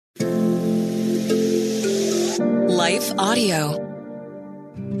Life Audio.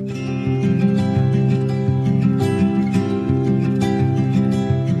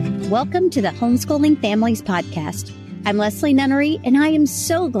 Welcome to the Homeschooling Families Podcast. I'm Leslie Nunnery, and I am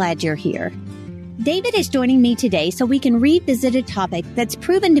so glad you're here. David is joining me today so we can revisit a topic that's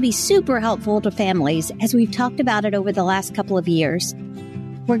proven to be super helpful to families as we've talked about it over the last couple of years.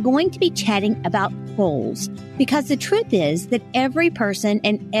 We're going to be chatting about goals because the truth is that every person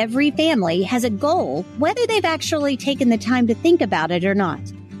and every family has a goal, whether they've actually taken the time to think about it or not.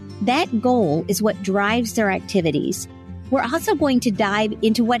 That goal is what drives their activities. We're also going to dive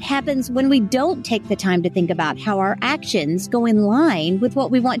into what happens when we don't take the time to think about how our actions go in line with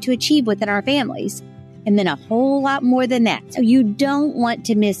what we want to achieve within our families. And then a whole lot more than that. So you don't want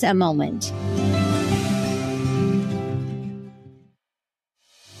to miss a moment.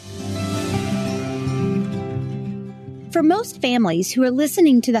 For most families who are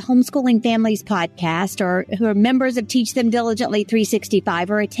listening to the Homeschooling Families podcast or who are members of Teach Them Diligently 365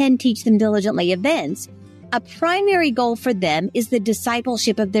 or attend Teach Them Diligently events, a primary goal for them is the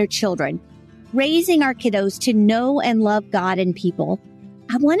discipleship of their children, raising our kiddos to know and love God and people.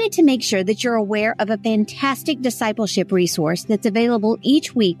 I wanted to make sure that you're aware of a fantastic discipleship resource that's available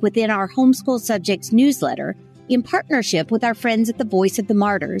each week within our Homeschool Subjects newsletter in partnership with our friends at the Voice of the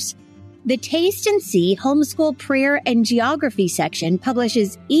Martyrs. The Taste and See Homeschool Prayer and Geography section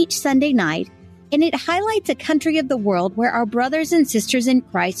publishes each Sunday night, and it highlights a country of the world where our brothers and sisters in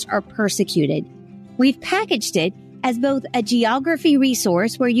Christ are persecuted. We've packaged it as both a geography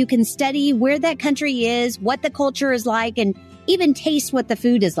resource where you can study where that country is, what the culture is like, and even taste what the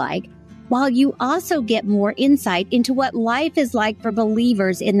food is like, while you also get more insight into what life is like for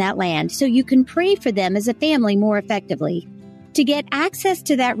believers in that land, so you can pray for them as a family more effectively. To get access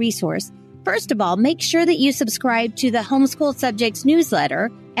to that resource, first of all, make sure that you subscribe to the Homeschool Subjects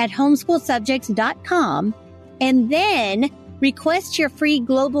newsletter at homeschoolsubjects.com, and then request your free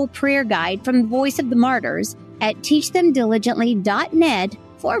global prayer guide from the Voice of the Martyrs at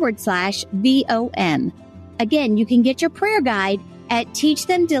teachthemdiligently.net/VOM. Again, you can get your prayer guide at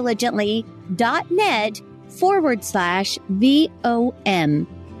teachthemdiligently.net/VOM.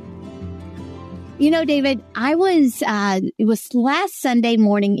 You know, David, it was last Sunday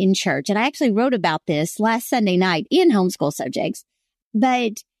morning in church, and I actually wrote about this last Sunday night in Homeschool Subjects,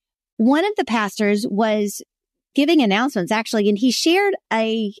 but one of the pastors was giving announcements, actually, and he shared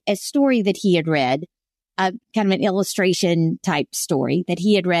a story that he had read, kind of an illustration type story that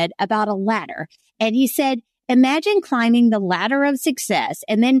he had read about a ladder. And he said, imagine climbing the ladder of success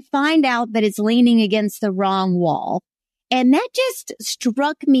and then find out that it's leaning against the wrong wall. And that just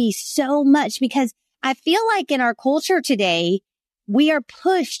struck me so much because I feel like in our culture today, we are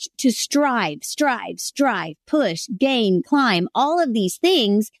pushed to strive, push, gain, climb, all of these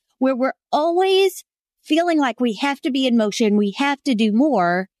things where we're always feeling like we have to be in motion, we have to do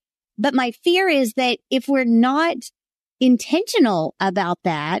more. But my fear is that if we're not intentional about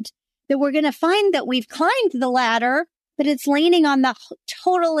that we're going to find that we've climbed the ladder, but it's leaning on the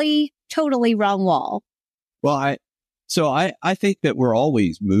totally wrong wall. Well, I think that we're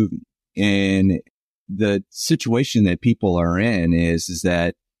always moving, and the situation that people are in is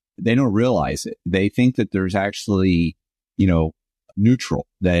that they don't realize it. They think that there's actually, neutral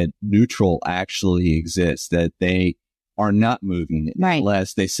actually exists, that they are not moving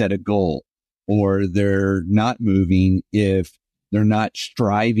unless they set a goal, or they're not moving if they're not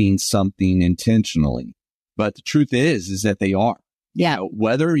striving something intentionally. But the truth is that they are. Yeah.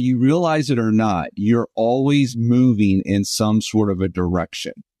 Whether you realize it or not, you're always moving in some sort of a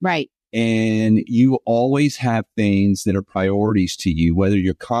direction. Right. And you always have things that are priorities to you, whether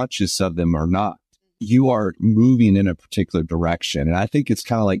you're conscious of them or not. You are moving in a particular direction. And I think it's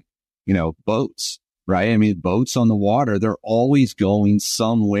kind of like, boats, right? I mean, boats on the water, they're always going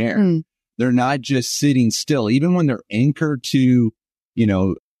somewhere. Mm. They're not just sitting still. Even when they're anchored to,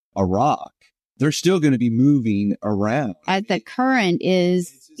 a rock, they're still going to be moving around. As the current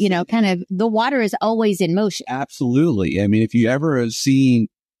is, kind of, the water is always in motion. Absolutely. I mean, if you ever have seen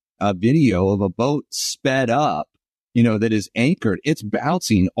a video of a boat sped up, that is anchored, it's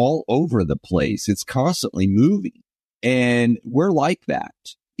bouncing all over the place. It's constantly moving. And we're like that.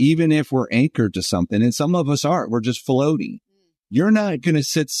 Even if we're anchored to something, and some of us aren't, we're just floating. You're not going to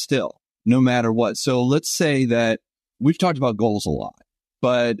sit still no matter what. So let's say that we've talked about goals a lot,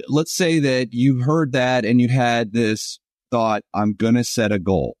 but let's say that you heard that and you had this thought, I'm going to set a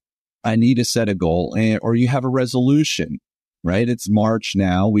goal. I need to set a goal, or you have a resolution, right? It's March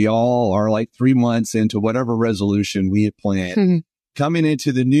now. We all are like 3 months into whatever resolution we had planned coming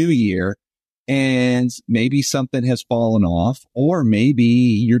into the new year. And maybe something has fallen off, or maybe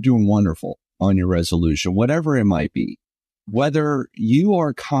you're doing wonderful on your resolution, whatever it might be, whether you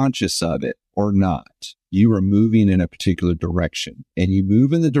are conscious of it or not, you are moving in a particular direction, and you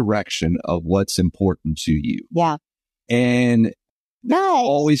move in the direction of what's important to you. Yeah. And that's But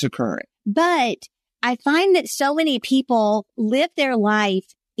always occurring. But I find that so many people live their life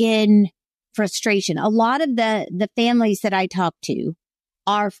in frustration. A lot of the families that I talk to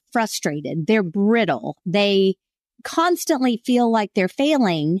are frustrated. They're brittle. They constantly feel like they're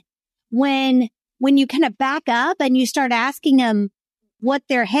failing when you kind of back up and you start asking them what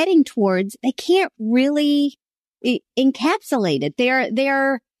they're heading towards, they can't really encapsulate it.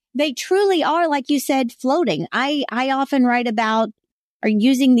 They truly are, like you said, floating. I often write about or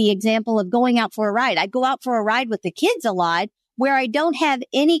using the example of going out for a ride. I go out for a ride with the kids a lot where I don't have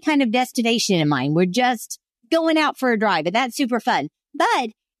any kind of destination in mind. We're just going out for a drive, and that's super fun.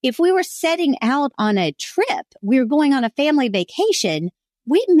 But if we were setting out on a trip, we were going on a family vacation,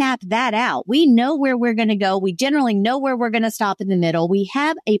 we map that out. We know where we're going to go. We generally know where we're going to stop in the middle. We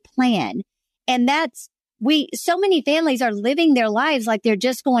have a plan. And so many families are living their lives like they're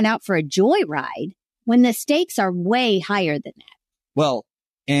just going out for a joyride when the stakes are way higher than that. Well,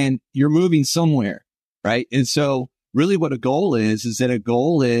 and you're moving somewhere, right? And so really what a goal is that a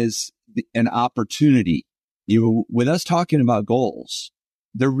goal is an opportunity. With us talking about goals,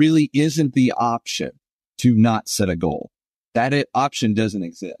 there really isn't the option to not set a goal. That option doesn't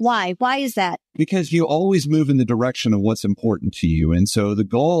exist. Why? Why is that? Because you always move in the direction of what's important to you. And so the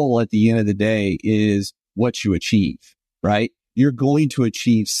goal at the end of the day is what you achieve, right? You're going to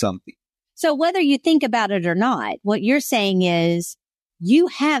achieve something. So whether you think about it or not, what you're saying is you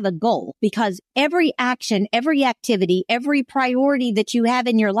have a goal, because every action, every activity, every priority that you have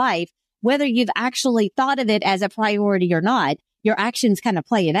in your life, whether you've actually thought of it as a priority or not, your actions kind of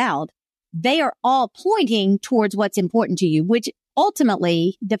play it out. They are all pointing towards what's important to you, which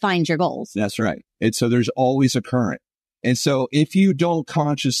ultimately defines your goals. That's right. And so there's always a current. And so if you don't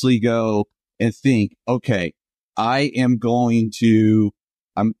consciously go and think, okay, I am going to,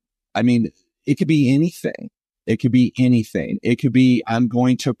 it could be anything. It could be anything. It could be, I'm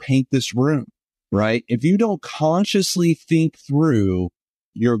going to paint this room, right? If you don't consciously think through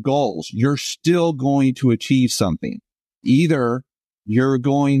your goals, you're still going to achieve something. Either you're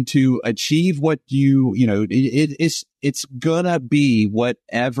going to achieve what it's gonna be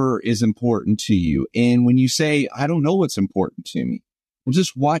whatever is important to you. And when you say, I don't know what's important to me, well,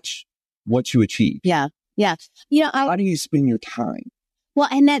 just watch what you achieve. Yeah. Yeah. How do you spend your time? Well,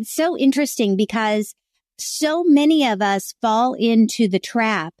 and that's so interesting because so many of us fall into the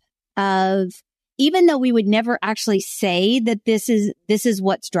trap of, even though we would never actually say that this is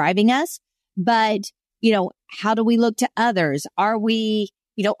what's driving us, but how do we look to others? Are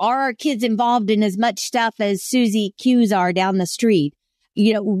are our kids involved in as much stuff as Susie Q's are down the street?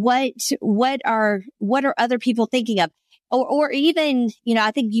 What are other people thinking of? Or even,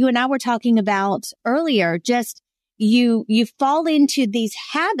 I think you and I were talking about earlier, just you fall into these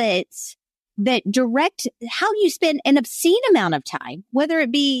habits that direct how you spend an obscene amount of time, whether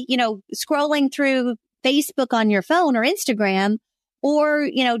it be, scrolling through Facebook on your phone or Instagram, or,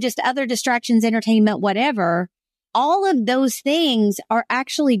 just other distractions, entertainment, whatever. All of those things are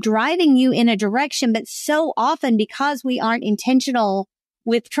actually driving you in a direction, but so often, because we aren't intentional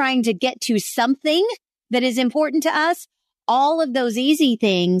with trying to get to something that is important to us, all of those easy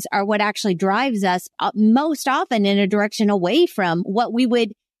things are what actually drives us most often in a direction away from what we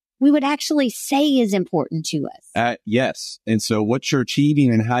would actually say is important to us. Yes. And so what you're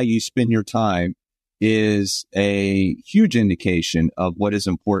achieving and how you spend your time is a huge indication of what is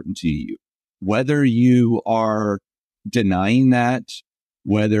important to you. Whether you are denying that,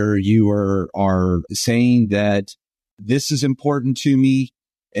 whether you are saying that this is important to me,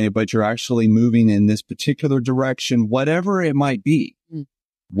 but you're actually moving in this particular direction, whatever it might be,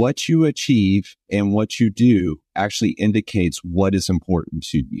 what you achieve and what you do actually indicates what is important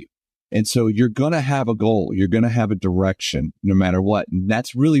to you. And so you're going to have a goal. You're going to have a direction no matter what. And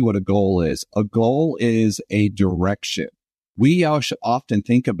that's really what a goal is. A goal is a direction. We often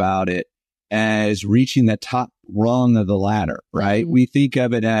think about it as reaching the top rung of the ladder, right? We think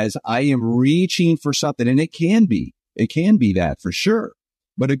of it as I am reaching for something, and it can be that for sure.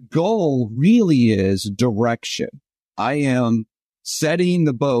 But a goal really is direction. I am setting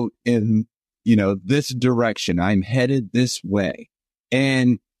the boat in, this direction. I'm headed this way.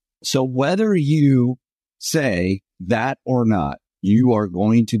 And so whether you say that or not, you are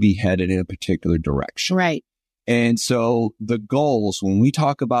going to be headed in a particular direction. Right. And so the goals, when we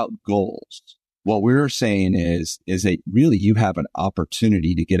talk about goals, what we're saying is that really you have an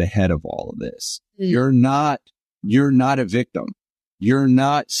opportunity to get ahead of all of this. You're not a victim. You're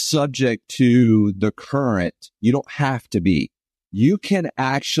not subject to the current. You don't have to be. You can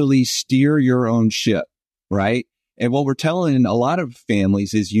actually steer your own ship, right? And what we're telling a lot of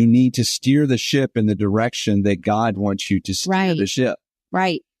families is you need to steer the ship in the direction that God wants you to steer the ship.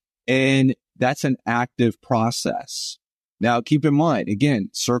 Right. And that's an active process. Now, keep in mind, again,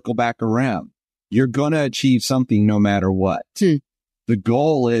 circle back around. You're going to achieve something no matter what. The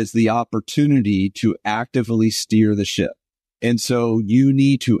goal is the opportunity to actively steer the ship. And so you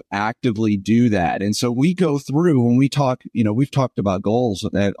need to actively do that. And so we go through when we talk, we've talked about goals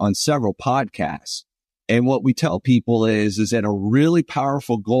on several podcasts. And what we tell people is that a really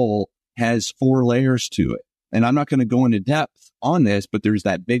powerful goal has 4 layers to it. And I'm not going to go into depth on this, but there's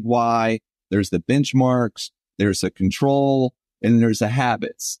that big why, there's the benchmarks, there's the control, and there's the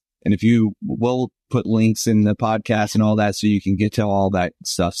habits. And if you will put links in the podcast and all that so you can get to all that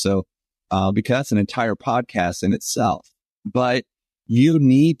stuff. So, because that's an entire podcast in itself. But you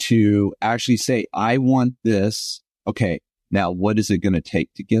need to actually say, I want this. Okay, now what is it going to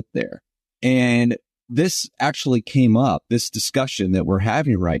take to get there? And this actually came up, this discussion that we're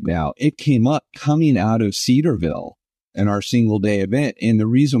having right now, it came up coming out of Cedarville and our single day event. And the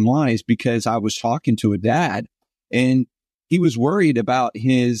reason why is because I was talking to a dad and he was worried about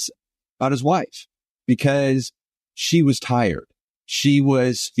his wife because she was tired. She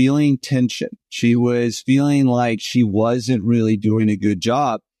was feeling tension. She was feeling like she wasn't really doing a good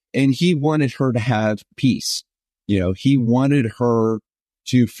job. And he wanted her to have peace. He wanted her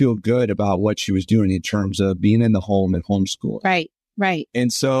to feel good about what she was doing in terms of being in the home and homeschooling. Right.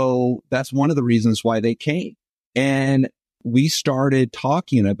 And so that's one of the reasons why they came. And we started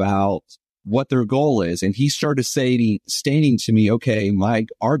talking about what their goal is. And he started stating to me, okay,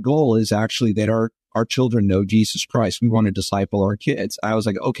 our goal is actually that our children know Jesus Christ. We want to disciple our kids. I was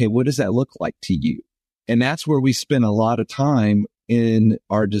like, okay, what does that look like to you? And that's where we spent a lot of time in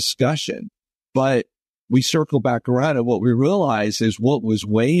our discussion. But we circle back around and what we realized is what was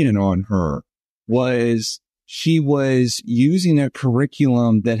weighing on her was she was using a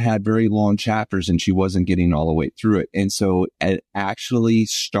curriculum that had very long chapters and she wasn't getting all the way through it. And so it actually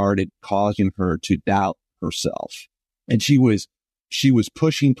started causing her to doubt herself. And she was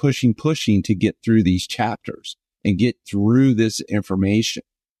pushing to get through these chapters and get through this information.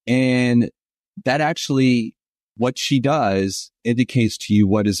 And that actually, what she does indicates to you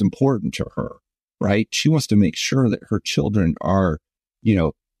what is important to her, right? She wants to make sure that her children are,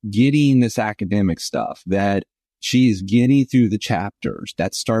 getting this academic stuff, that she is getting through the chapters.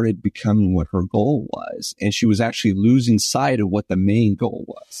 That started becoming what her goal was. And she was actually losing sight of what the main goal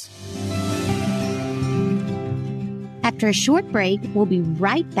was. After a short break, we'll be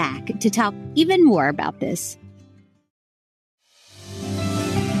right back to talk even more about this.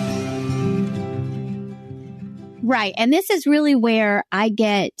 Right. And this is really where I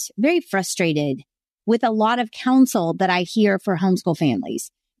get very frustrated with a lot of counsel that I hear for homeschool families.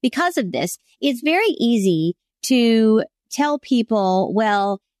 Because of this, it's very easy to tell people,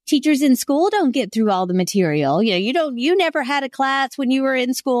 well, teachers in school don't get through all the material. You never had a class when you were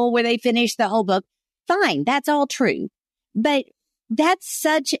in school where they finished the whole book. Fine. That's all true. But that's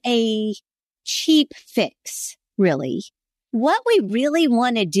such a cheap fix, really. What we really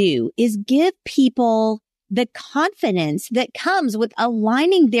want to do is give people the confidence that comes with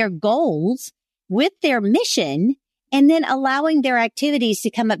aligning their goals with their mission and then allowing their activities to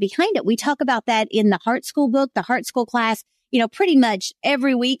come up behind it. We talk about that in the Heart School book, the Heart School class, pretty much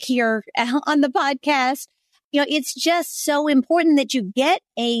every week here on the podcast. It's just so important that you get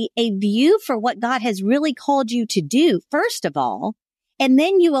a view for what God has really called you to do, first of all, and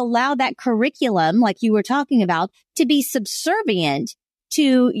then you allow that curriculum, like you were talking about, to be subservient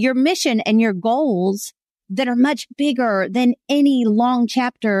to your mission and your goals that are much bigger than any long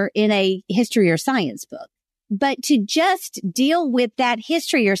chapter in a history or science book. But to just deal with that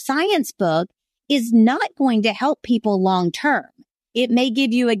history or science book is not going to help people long term. It may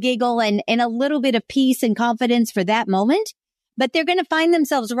give you a giggle and a little bit of peace and confidence for that moment, but they're going to find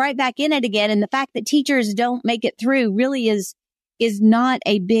themselves right back in it again. And the fact that teachers don't make it through really is not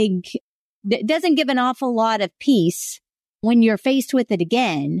it doesn't give an awful lot of peace when you're faced with it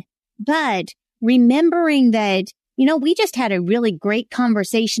again. But remembering that, we just had a really great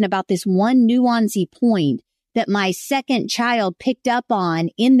conversation about this one nuancy point that my second child picked up on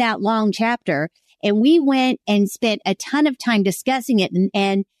in that long chapter. And we went and spent a ton of time discussing it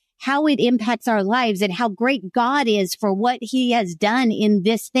and how it impacts our lives and how great God is for what he has done in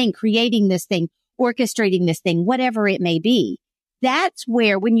this thing, creating this thing, orchestrating this thing, whatever it may be. That's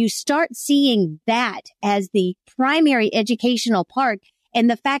where when you start seeing that as the primary educational part and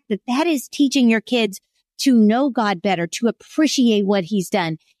the fact that that is teaching your kids to know God better, to appreciate what he's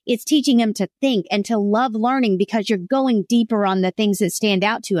done. It's teaching them to think and to love learning because you're going deeper on the things that stand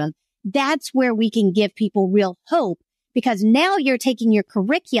out to them. That's where we can give people real hope, because now you're taking your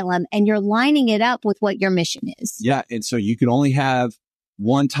curriculum and you're lining it up with what your mission is. Yeah. And so you can only have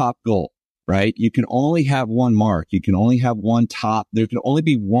one top goal, right? You can only have one mark. You can only have one top. There can only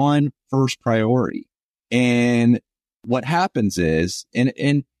be one first priority. And what happens is,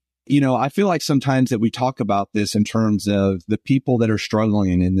 and you know, I feel like sometimes that we talk about this in terms of the people that are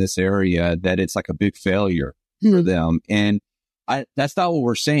struggling in this area, that it's like a big failure for them. And that's not what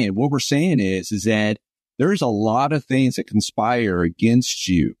we're saying. What we're saying is that there's a lot of things that conspire against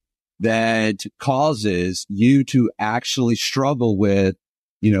you that causes you to actually struggle with,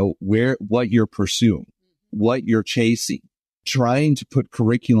 you know, what you're pursuing, what you're chasing, trying to put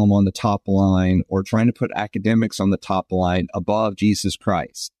curriculum on the top line or trying to put academics on the top line above Jesus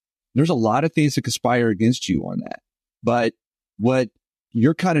Christ. There's a lot of things that conspire against you on that. But what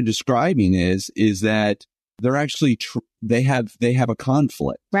you're kind of describing is that they're actually, they have a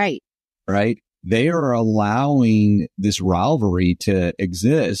conflict. Right. Right. They are allowing this rivalry to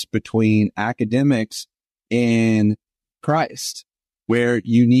exist between academics and Christ, where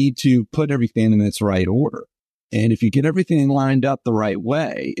you need to put everything in its right order. And if you get everything lined up the right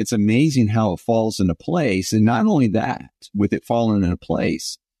way, it's amazing how it falls into place. And not only that, with it falling into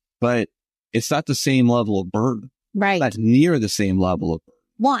place, but it's not the same level of burden. Right. That's near the same level of burden.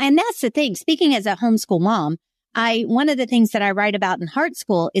 Well, and that's the thing. Speaking as a homeschool mom, one of the things that I write about in Heart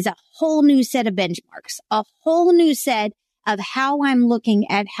School is a whole new set of benchmarks, a whole new set of how I'm looking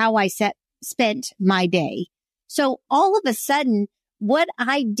at how I spent my day. So all of a sudden, what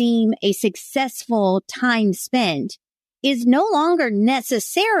I deem a successful time spent is no longer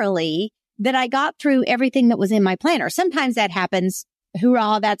necessarily that I got through everything that was in my planner. Sometimes that happens.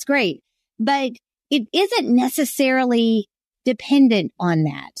 Hoorah, that's great. But it isn't necessarily dependent on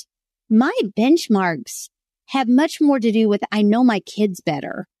that. My benchmarks have much more to do with, I know my kids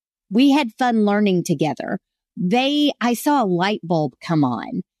better. We had fun learning together. I saw a light bulb come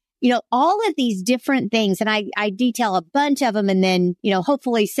on. You know, all of these different things, and I detail a bunch of them, and then, you know,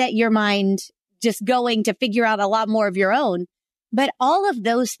 hopefully set your mind just going to figure out a lot more of your own. But all of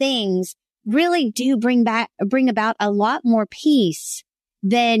those things really do bring about a lot more peace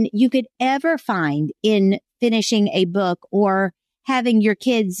than you could ever find in finishing a book or having your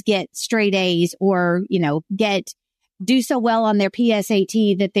kids get straight A's or, you know, do so well on their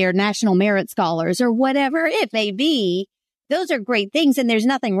PSAT that they're national merit scholars or whatever it may be. Those are great things and there's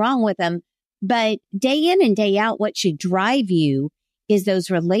nothing wrong with them. But day in and day out, what should drive you is those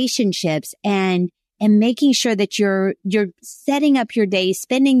relationships and making sure that you're setting up your day,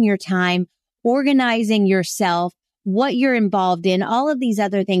 spending your time, organizing yourself, what you're involved in, all of these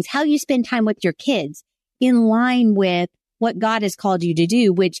other things, how you spend time with your kids in line with what God has called you to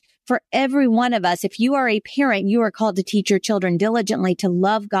do, which for every one of us, if you are a parent, you are called to teach your children diligently to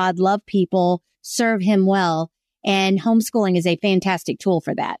love God, love people, serve him well. And homeschooling is a fantastic tool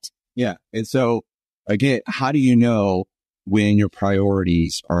for that. Yeah. And so again, how do you know when your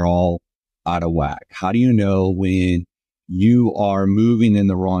priorities are all out of whack? How do you know when you are moving in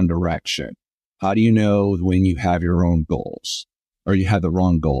the wrong direction? How do you know when you have your own goals or you have the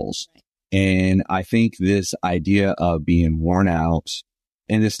wrong goals? Right. And I think this idea of being worn out,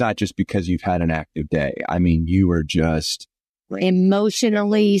 and it's not just because you've had an active day. I mean, you are just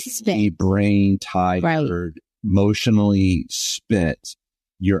emotionally spent, brain tired, right. Emotionally spent.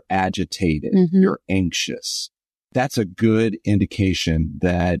 You're agitated. Mm-hmm. You're anxious. That's a good indication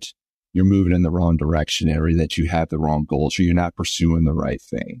that you're moving in the wrong direction or that you have the wrong goals or you're not pursuing the right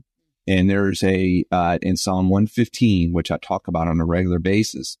thing. And there's in Psalm 115, which I talk about on a regular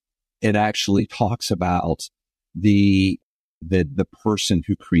basis, it actually talks about the person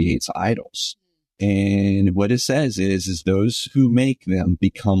who creates idols. And what it says is those who make them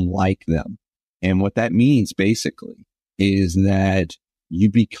become like them. And what that means basically is that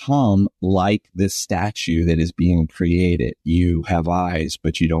you become like this statue that is being created. You have eyes,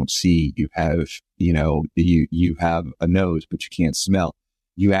 but you don't see. You have, you have a nose, but you can't smell.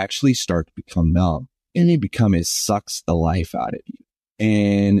 You actually start to become numb, and it sucks the life out of you.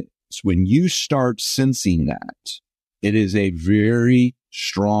 And when you start sensing that, it is a very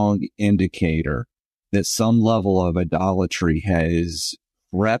strong indicator that some level of idolatry has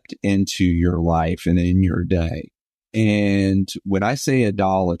crept into your life and in your day. And when I say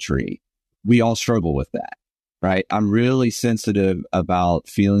idolatry, we all struggle with that, right? I'm really sensitive about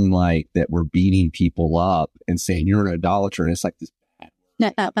feeling like that we're beating people up and saying you're an idolater. And it's like this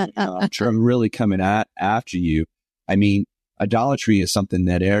bad word. I'm really coming after you. I mean, idolatry is something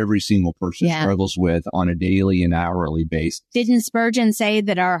that every single person struggles with on a daily and hourly basis. Didn't Spurgeon say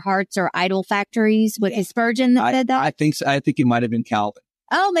that our hearts are idol factories? Was it Spurgeon that said that? I think so. I think it might have been Calvin.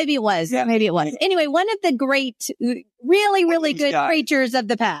 Oh, maybe it was. Yeah. Maybe it was. Anyway, one of the great, really, really good preachers of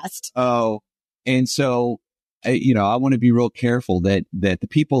the past. Oh, and so, I want to be real careful that the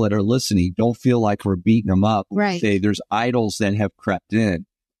people that are listening don't feel like we're beating them up. Right. Say there's idols that have crept in,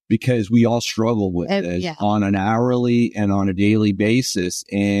 because we all struggle with this on an hourly and on a daily basis.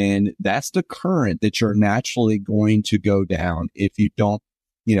 And that's the current that you're naturally going to go down if you don't,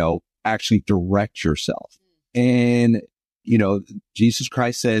 actually direct yourself. And, Jesus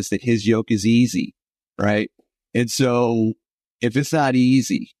Christ says that his yoke is easy, right? And so if it's not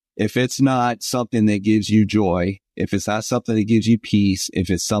easy, if it's not something that gives you joy, if it's not something that gives you peace, if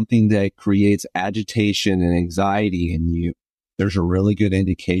it's something that creates agitation and anxiety in you, there's a really good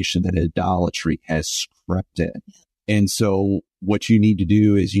indication that idolatry has crept in. And so what you need to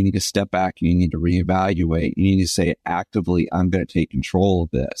do is you need to step back and you need to reevaluate. You need to say actively, I'm going to take control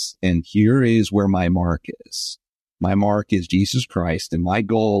of this. And here is where my mark is. My mark is Jesus Christ. And my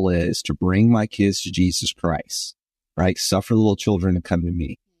goal is to bring my kids to Jesus Christ, right? Suffer little children to come to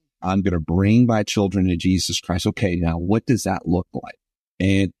me. I'm going to bring my children to Jesus Christ. Okay, now what does that look like?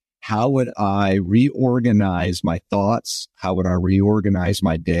 And how would I reorganize my thoughts? How would I reorganize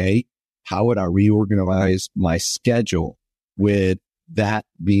my day? How would I reorganize my schedule with that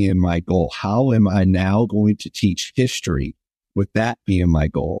being my goal? How am I now going to teach history with that being my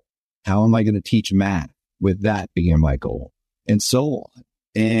goal? How am I going to teach math with that being my goal? And so on.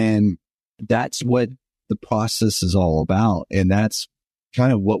 And that's what the process is all about. And that's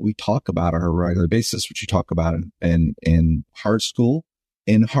kind of what we talk about on a regular basis, what you talk about in Heart School.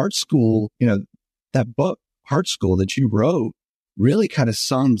 In Heart School, that book, Heart School, that you wrote really kind of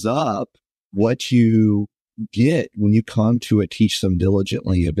sums up what you get when you come to a Teach Them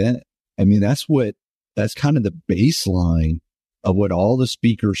Diligently event. I mean, that's kind of the baseline of what all the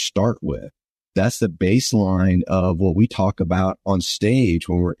speakers start with. That's the baseline of what we talk about on stage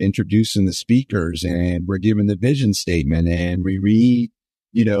when we're introducing the speakers and we're giving the vision statement and we read,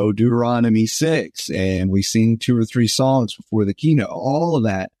 Deuteronomy 6 and we sing 2 or 3 songs before the keynote, all of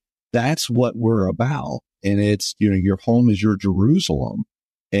that. That's what we're about. And it's, your home is your Jerusalem.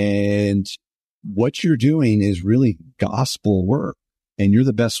 And what you're doing is really gospel work and you're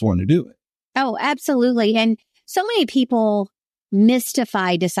the best one to do it. Oh, absolutely. And so many people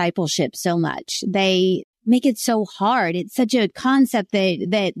mystify discipleship so much. They make it so hard. It's such a concept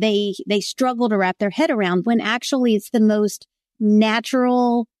that they struggle to wrap their head around when actually it's the most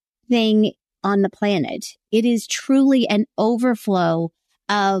natural thing on the planet. It is truly an overflow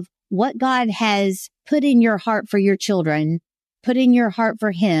of what God has put in your heart for your children, put in your heart for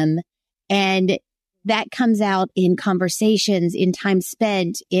him. And that comes out in conversations, in time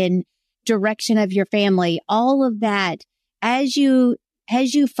spent, in direction of your family, all of that. As you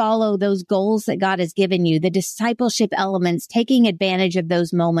follow those goals that God has given you, the discipleship elements, taking advantage of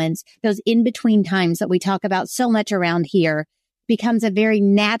those moments, those in-between times that we talk about so much around here, becomes a very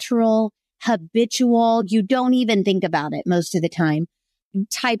natural, habitual, you don't even think about it most of the time,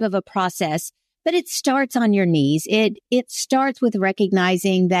 type of a process. But it starts on your knees. It starts with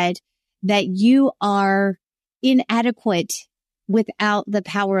recognizing that you are inadequate without the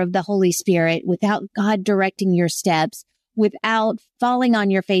power of the Holy Spirit, without God directing your steps, without falling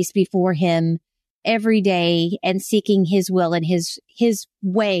on your face before him every day and seeking his will and his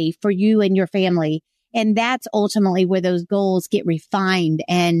way for you and your family. And that's ultimately where those goals get refined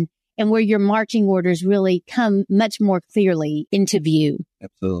and where your marching orders really come much more clearly into view.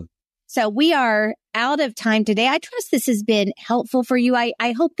 Absolutely. So we are out of time today. I trust this has been helpful for you.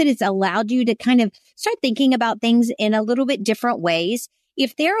 I hope that it's allowed you to kind of start thinking about things in a little bit different ways.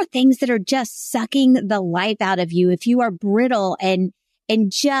 If there are things that are just sucking the life out of you, if you are brittle and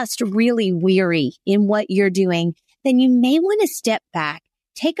just really weary in what you're doing, then you may want to step back,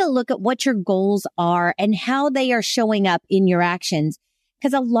 take a look at what your goals are and how they are showing up in your actions.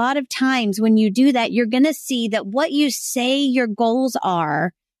 Because a lot of times when you do that, you're going to see that what you say your goals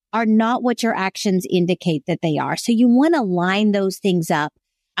are not what your actions indicate that they are. So you want to line those things up.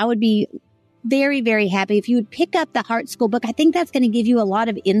 I would be very, very happy if you would pick up the Heart School book. I think that's going to give you a lot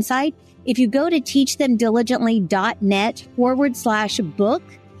of insight. If you go to teachthemdiligently.net/book,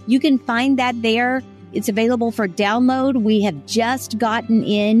 you can find that there. It's available for download. We have just gotten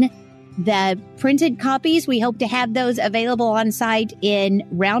in the printed copies. We hope to have those available on site in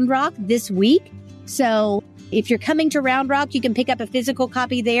Round Rock this week. So if you're coming to Round Rock, you can pick up a physical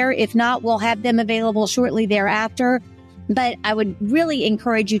copy there. If not, we'll have them available shortly thereafter. But I would really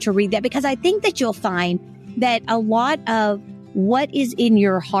encourage you to read that because I think that you'll find that a lot of what is in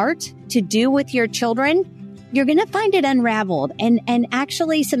your heart to do with your children, you're going to find it unraveled and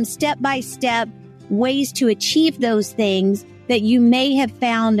actually some step-by-step ways to achieve those things that you may have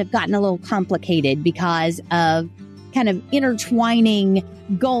found have gotten a little complicated because of kind of intertwining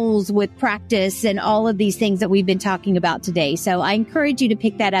goals with practice and all of these things that we've been talking about today. So I encourage you to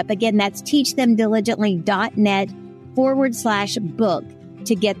pick that up. Again, that's teachthemdiligently.net/book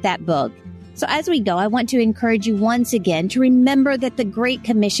to get that book. So as we go, I want to encourage you once again to remember that the Great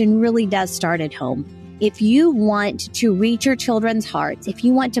Commission really does start at home. If you want to reach your children's hearts, if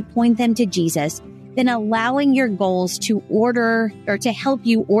you want to point them to Jesus, then allowing your goals to order or to help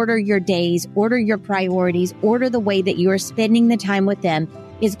you order your days, order your priorities, order the way that you are spending the time with them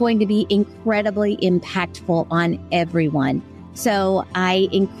is going to be incredibly impactful on everyone. So I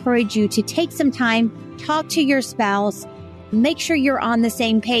encourage you to take some time, talk to your spouse, make sure you're on the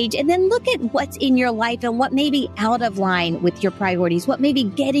same page, and then look at what's in your life and what may be out of line with your priorities, what may be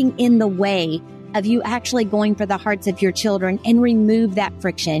getting in the way of you actually going for the hearts of your children, and remove that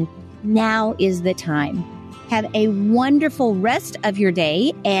friction. Now is the time. Have a wonderful rest of your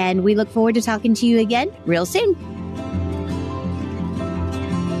day, and we look forward to talking to you again real soon.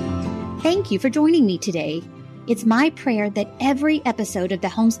 Thank you for joining me today. It's my prayer that every episode of the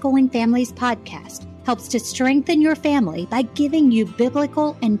Homeschooling Families podcast helps to strengthen your family by giving you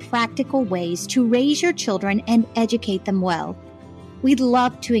biblical and practical ways to raise your children and educate them well. We'd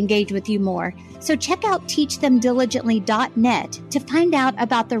love to engage with you more, so check out teachthemdiligently.net to find out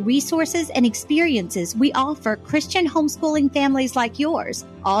about the resources and experiences we offer Christian homeschooling families like yours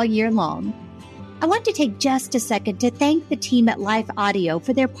all year long. I want to take just a second to thank the team at Life Audio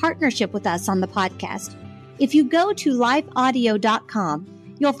for their partnership with us on the podcast. If you go to lifeaudio.com,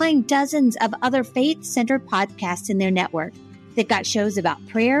 you'll find dozens of other faith-centered podcasts in their network. They've got shows about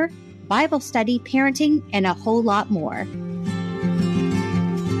prayer, Bible study, parenting, and a whole lot more.